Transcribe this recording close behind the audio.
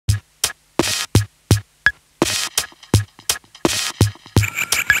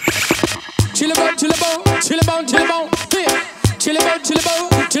chill about, chill about, chill about, chill about, chill about, chill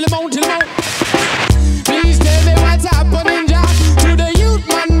about, chill about, chill about. Please tell me what's happening, Jack, to the youth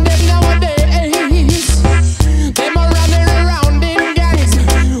man them nowadays. Them are running around in gangs,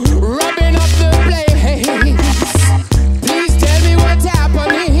 robbing up the place. Please tell me what's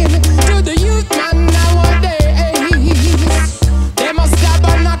happening to the youth man nowadays. They must stab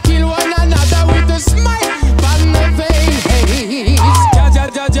and kill one another with a smile on the face. Ja, ja,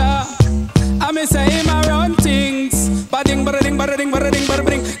 ja, ja. I me say him a run things. Bading, bading, bading, bading,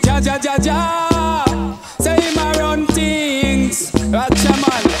 bading. Ja, ja, ja, ja. Say him a run things. Ratcha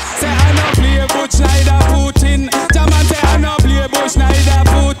man. Say I no play Butch, neither Putin. Jaman say I no play Bush, neither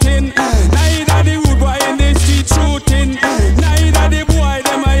Putin. Neither the wood boy in the street shooting. Neither the boy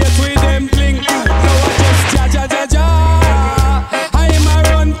them a yet with them bling. No I just ja, ja, ja, ja. I am a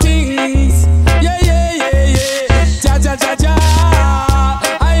run things. Yeah, yeah, yeah, yeah. Ja, ja, ja, ja.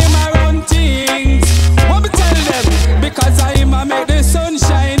 I am a run things. What me tell them? Because I am a make the sun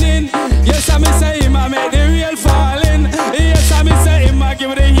shining. Yes, I me say him a make the real falling. Yes, I me say him a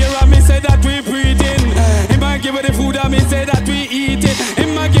give the air and me say that we breathing. Him a give the food and me say that we eating.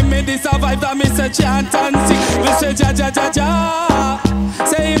 Him a give me the survive and me say chant and sing. Me say ja, ja, ja, ja.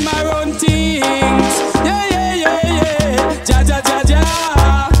 Say him a run things. Yeah, yeah, yeah, yeah. Ja, ja, ja, ja.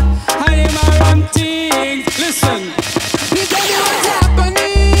 I am a run things. Listen. Please tell me what's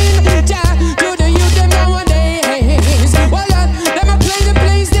happening, Jack, to the youth them nowadays. Well, them a play the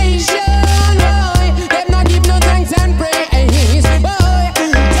PlayStation, boy. Them not give no thanks and praise, boy.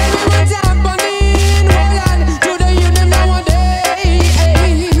 Tell me what's happening, well, to the youth them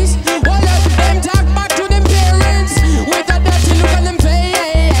nowadays. Well, them talk back to them parents with a dirty look on them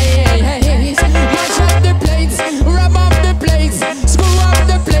face. Mash up the plates, rub off the plates, screw up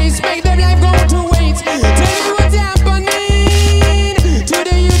the place, make them life go to waste. Tell me what's happening to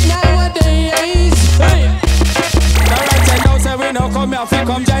the youth nowadays. Hey. Alright, check out, say we no come here fi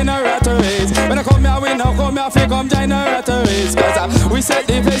come join a rat race. When I come here, we no come here fi come join a rat race. Cause we set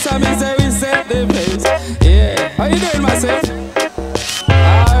the pace and me say we set the pace. Yeah, how you doing, myself?